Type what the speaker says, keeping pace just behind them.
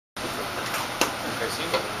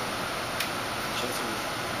Спасибо. Сейчас увижу.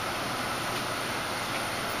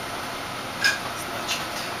 Значит.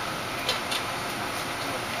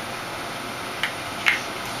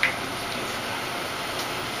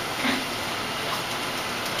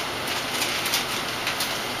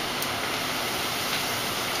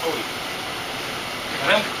 Ой.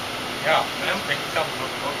 Ramp? Yeah, ramp can come.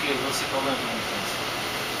 Okay, we'll see how long it takes.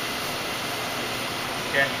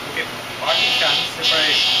 Can look at what it can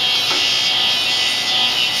separate.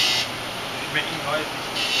 It's making noise.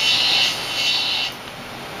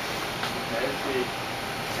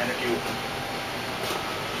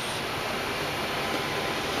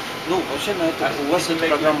 Ну, вообще на это у вас эта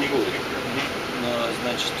программа будет.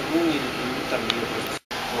 Значит, вы там ее просто.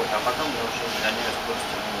 Вот, а потом я уже на нее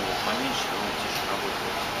просто поменьше, но тише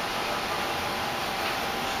работает.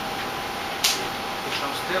 Причем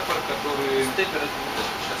степер, который... Степер это вот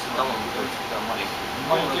это сейчас эталон, да, маленький.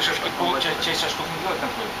 Маленькие шажки, часть шажков не делает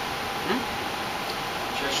такой?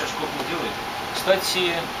 Часть шажков не делает? Кстати,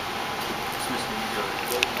 в смысле не делает?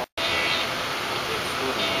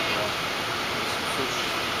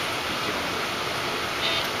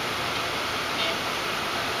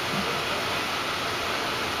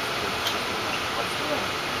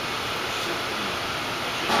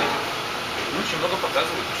 Очень много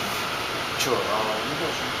показывает. Че, не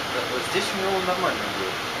должен. Здесь у него нормально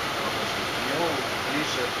будет. У него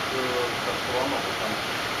ближе к Fullerenes. Там,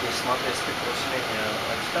 если смотреть спектросметрия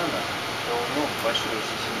Эйнштейна, то у него большой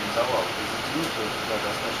очень сильный завал. И затянуть его туда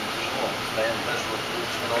достаточно тяжело. Постоянно даже вот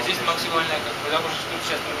здесь максимальная, как вы можете тут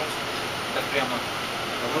сейчас вернуться. Так прямо.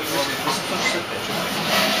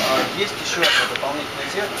 865. Есть еще одно дополнительное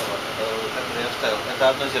зеркало, которое я вставил.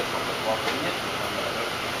 Это одно зеркало, как нет.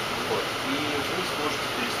 Вот. И вы сможете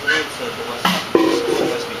перестроиться до ваших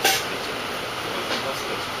 180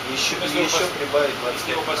 еще прибавить 20.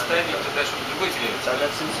 Если его поставить, тогда что-то другой телевизор? Тогда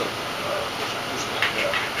 700.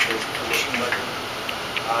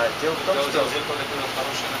 А дело в том, что зеркало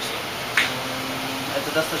хорошее на все. Это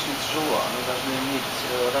достаточно тяжело. Оно должно иметь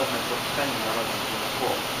разные пропускания на разных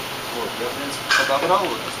углах. Вот. Я, в принципе, подобрал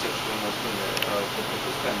вот из тех, что у нас были по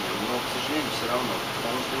пропусканию, но, к сожалению, все равно.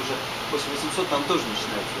 Потому что уже после 800 там тоже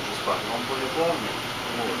начинается уже спад, но он более плавный.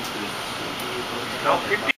 Вот. То есть,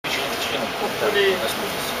 hopefully,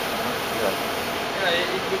 yeah,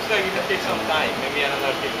 it looks like it will take some time, maybe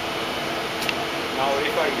another thing. Now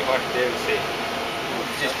if I got they will say.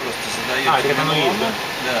 Здесь просто задаете длину волны,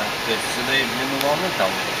 да, то есть задаете длину волны там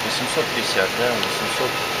 850, да,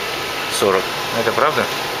 840. Это правда?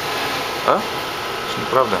 А?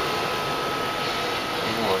 Неправда.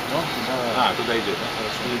 Вот, ну, да. Туда идет, да?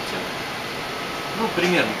 Хорошо летел. Ну,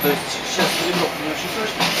 примерно, то есть сейчас калибровка не очень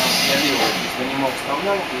точная, потому что я левую занимал,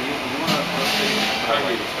 вставлял, и его надо просто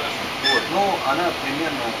проверить. Вот, ну, она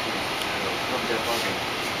примерно в диапазоне.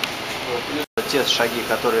 Вот, те шаги,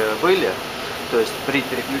 которые были, то есть при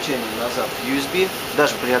переключении назад в USB,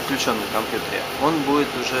 даже при отключенном компьютере, он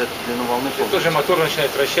будет уже длину волны помнить. Тоже мотор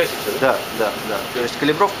начинает вращаться, да? Да. То есть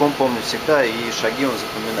калибровку он помнит всегда, и шаги он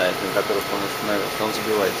запоминает, на которых он остановился. Он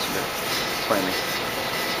забивает себя в память.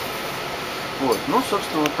 Вот, ну,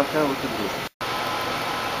 собственно, вот такая вот игрушка.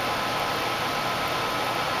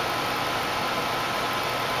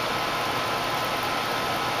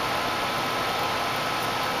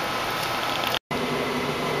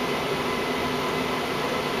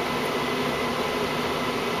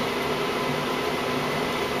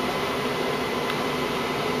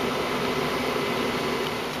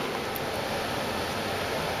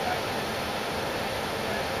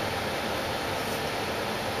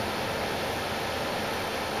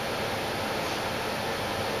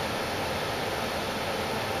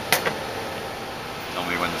 Tell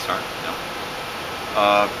me when to start? No.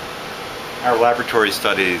 Our laboratory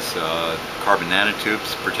studies carbon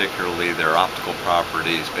nanotubes, particularly their optical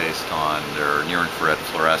properties based on their near-infrared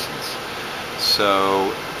fluorescence.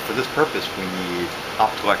 So for this purpose we need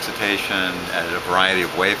optical excitation at a variety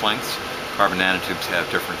of wavelengths. Carbon nanotubes have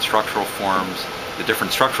different structural forms. The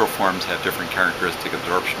different structural forms have different characteristic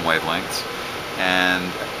absorption wavelengths. And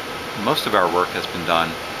most of our work has been done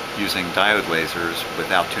using diode lasers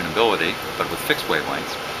without tunability, but with fixed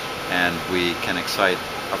wavelengths. And we can excite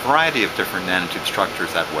a variety of different nanotube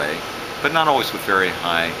structures that way, but not always with very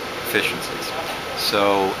high efficiencies.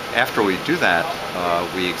 So after we do that,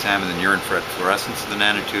 we examine the near-infrared fluorescence of the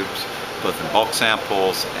nanotubes, both in bulk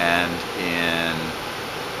samples and in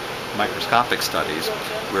microscopic studies,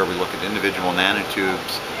 where we look at individual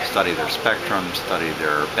nanotubes, study their spectrum, study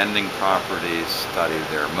their bending properties, study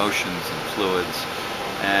their motions in fluids,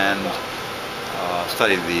 and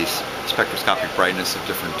study the spectroscopic brightness of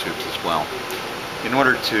different tubes as well. In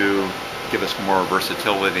order to give us more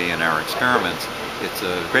versatility in our experiments, it's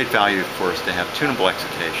a great value for us to have tunable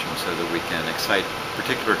excitation so that we can excite a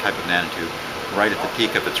particular type of nanotube right at the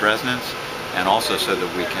peak of its resonance, and also so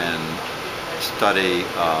that we can study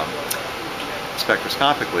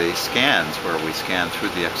spectroscopically scans where we scan through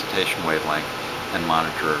the excitation wavelength and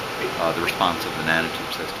monitor the response of the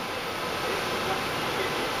nanotube system.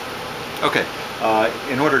 Okay,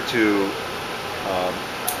 in order to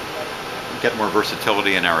get more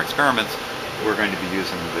versatility in our experiments, we're going to be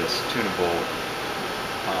using this tunable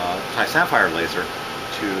Ti Sapphire laser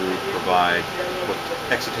to provide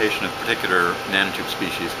excitation of particular nanotube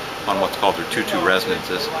species on what's called their 2-2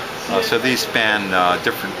 resonances. So these span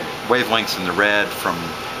different wavelengths in the red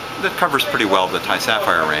that covers pretty well the Ti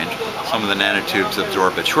Sapphire range. Some of the nanotubes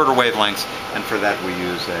absorb at shorter wavelengths, and for that we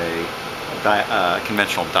use a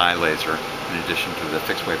conventional dye laser in addition to the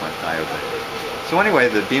fixed wavelength diode laser. So anyway,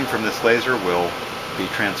 the beam from this laser will be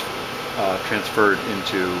transferred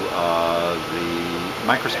into the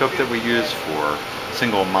microscope that we use for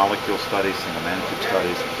single molecule studies, single nanotube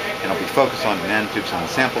studies, and it'll be focused on the nanotubes on the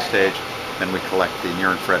sample stage. Then we collect the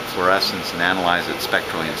near-infrared fluorescence and analyze it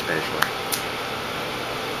spectrally and spatially.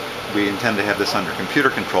 We intend to have this under computer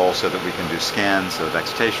control so that we can do scans of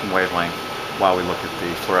excitation wavelength while we look at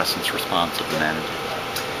the fluorescence response of the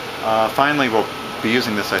nanotubes. Finally, we'll be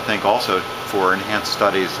using this, I think, also for enhanced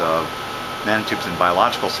studies of nanotubes in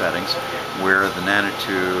biological settings, where the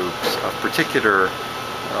nanotubes of particular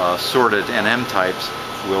sorted NM types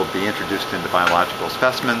will be introduced into biological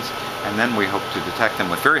specimens, and then we hope to detect them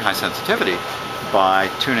with very high sensitivity by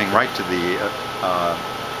tuning right to the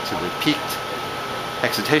peaked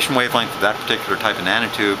excitation wavelength of that particular type of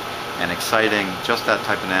nanotube and exciting just that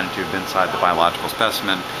type of nanotube inside the biological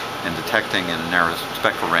specimen and detecting in a narrow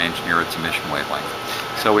spectral range near its emission wavelength.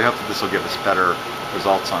 So we hope that this will give us better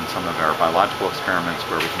results on some of our biological experiments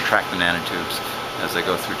where we can track the nanotubes as they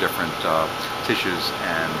go through different tissues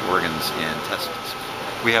and organs in testes.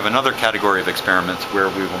 We have another category of experiments where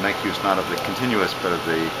we will make use not of the continuous but of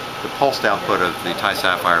the pulsed output of the Ti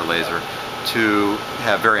Sapphire laser to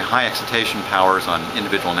have very high excitation powers on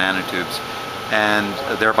individual nanotubes and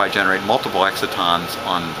thereby generate multiple excitons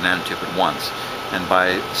on the nanotube at once. And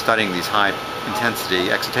by studying these high intensity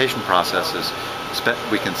excitation processes,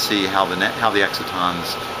 we can see how the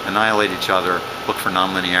excitons annihilate each other, look for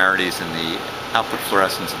nonlinearities in the output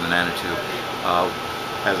fluorescence of the nanotube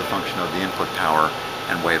as a function of the input power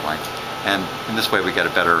and wavelength. And in this way we get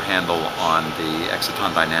a better handle on the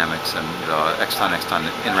exciton dynamics and exciton-exciton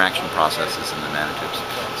interaction processes in the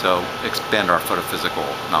nanotubes. So expand our photophysical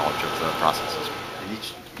knowledge of the processes. And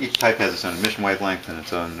each type has its own emission wavelength and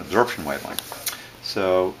its own absorption wavelength.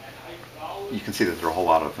 So you can see that there are a whole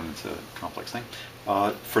lot of them. It's a complex thing.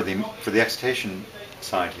 For the excitation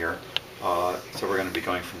side here, so we're going to be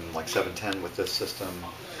going from like 710 with this system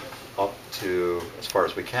up to as far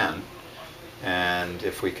as we can. And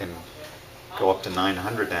if we can go up to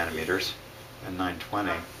 900 nanometers and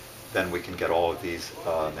 920, then we can get all of these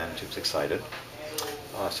nanotubes excited.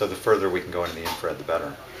 So the further we can go into the infrared, the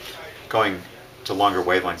better. Going to longer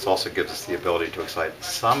wavelengths also gives us the ability to excite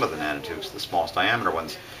some of the nanotubes, the smallest diameter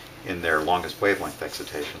ones, in their longest wavelength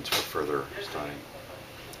excitations for further study.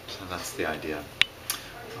 So that's the idea.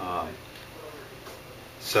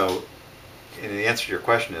 So the answer to your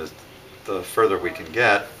question is, the further we can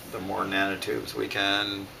get, the more nanotubes we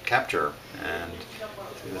can capture. And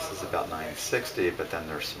see, this is about 960, but then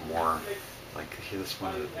there's some more, like this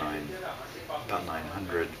one is about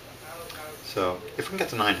 900. So if we can get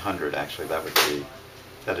to 900, actually,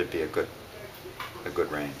 that'd be a good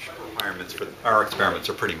range. Requirements for our experiments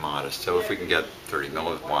are pretty modest. So if we can get 30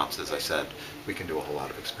 milliwatts, as I said, we can do a whole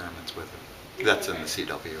lot of experiments with it. That's in the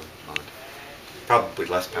CW mode. Probably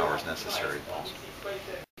less power is necessary also.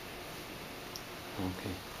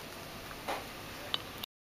 Okay.